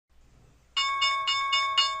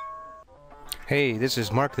Hey, this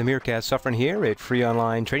is Mark the Meerkat suffering here at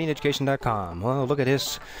freeonlinetradingeducation.com. Well, look at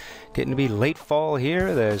this. Getting to be late fall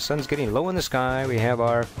here. The sun's getting low in the sky. We have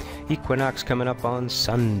our equinox coming up on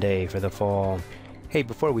Sunday for the fall. Hey,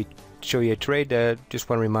 before we show you a trade, just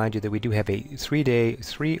want to remind you that we do have a 3-day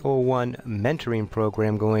 301 mentoring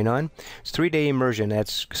program going on. It's 3-day immersion.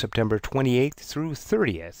 That's September 28th through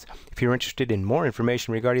 30th. If you're interested in more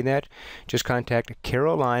information regarding that, just contact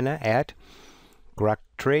Carolina at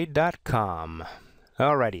GrokTrade.com.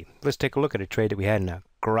 Alrighty, let's take a look at a trade that we had in a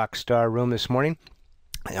GrokStar room this morning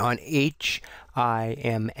on HIMX.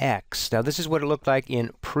 Now this is what it looked like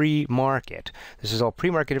in pre-market. This is all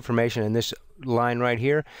pre-market information, and this line right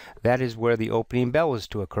here, that is where the opening bell was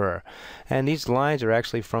to occur. And these lines are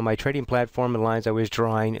actually from my trading platform, the lines I was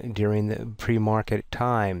drawing during the pre-market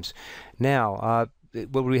times. Now,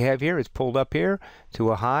 what we have here is pulled up here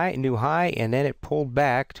to a high, new high, and then it pulled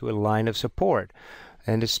back to a line of support.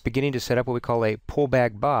 And it's beginning to set up what we call a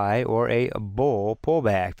pullback buy or a bull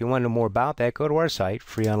pullback. If you want to know more about that, go to our site,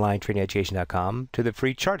 freeonlinetradingeducation.com, to the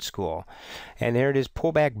free chart school. And there it is,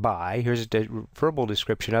 pullback buy. Here's a verbal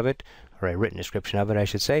description of it, or a written description of it, I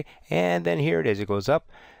should say. And then here it is. It goes up,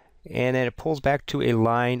 and then it pulls back to a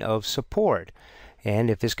line of support.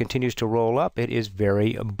 And if this continues to roll up, it is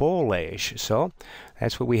very bullish. So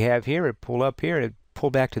that's what we have here. It pulled up here. It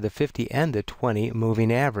pulled back to the 50 and the 20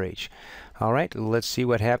 moving average. All right, let's see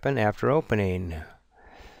what happened after opening.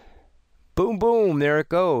 Boom, boom, there it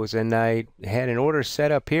goes. And I had an order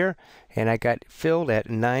set up here, and I got filled at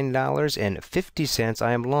 $9.50.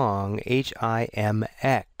 I am long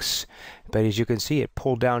HIMX. But as you can see, it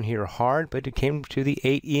pulled down here hard, but it came to the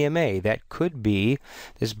 8 EMA. That could be,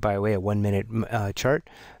 this is by way of a 1-minute chart,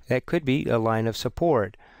 that could be a line of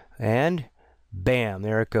support. And bam,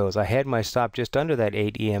 there it goes. I had my stop just under that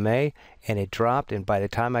 8 EMA, and it dropped, and by the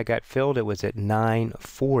time I got filled, it was at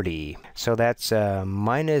 940. So that's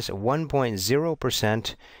minus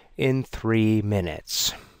 1.0% in 3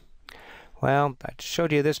 minutes. Well, I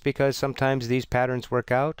showed you this because sometimes these patterns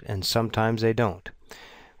work out, and sometimes they don't.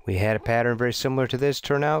 We had a pattern very similar to this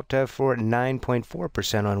turn out for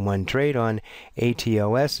 9.4% on one trade on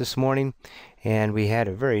ATOS this morning, and we had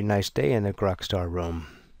a very nice day in the GrokStar room.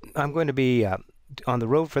 I'm going to be on the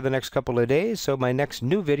road for the next couple of days, so my next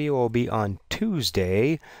new video will be on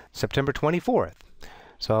Tuesday, September 24th.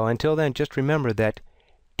 So until then, just remember that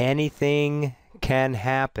anything can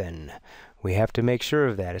happen. We have to make sure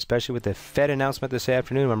of that, especially with the Fed announcement this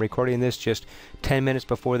afternoon. I'm recording this just 10 minutes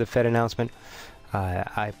before the Fed announcement.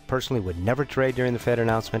 I personally would never trade during the Fed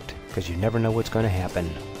announcement because you never know what's going to happen.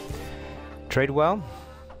 Trade well.